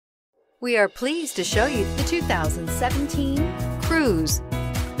We are pleased to show you the 2017 Cruze.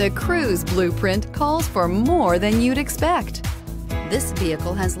 The Cruze blueprint calls for more than you'd expect. This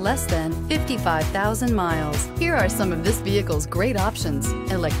vehicle has less than 55,000 miles. Here are some of this vehicle's great options: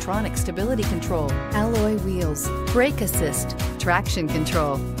 electronic stability control, alloy wheels, brake assist, traction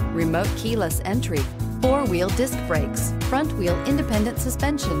control, remote keyless entry, four-wheel disc brakes, front-wheel independent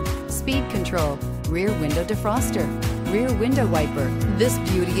suspension, speed control, rear window defroster, rear window wiper. This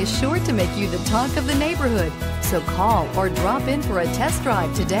beauty is sure to make you the talk of the neighborhood. So call or drop in for a test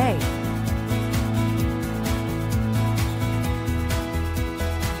drive today.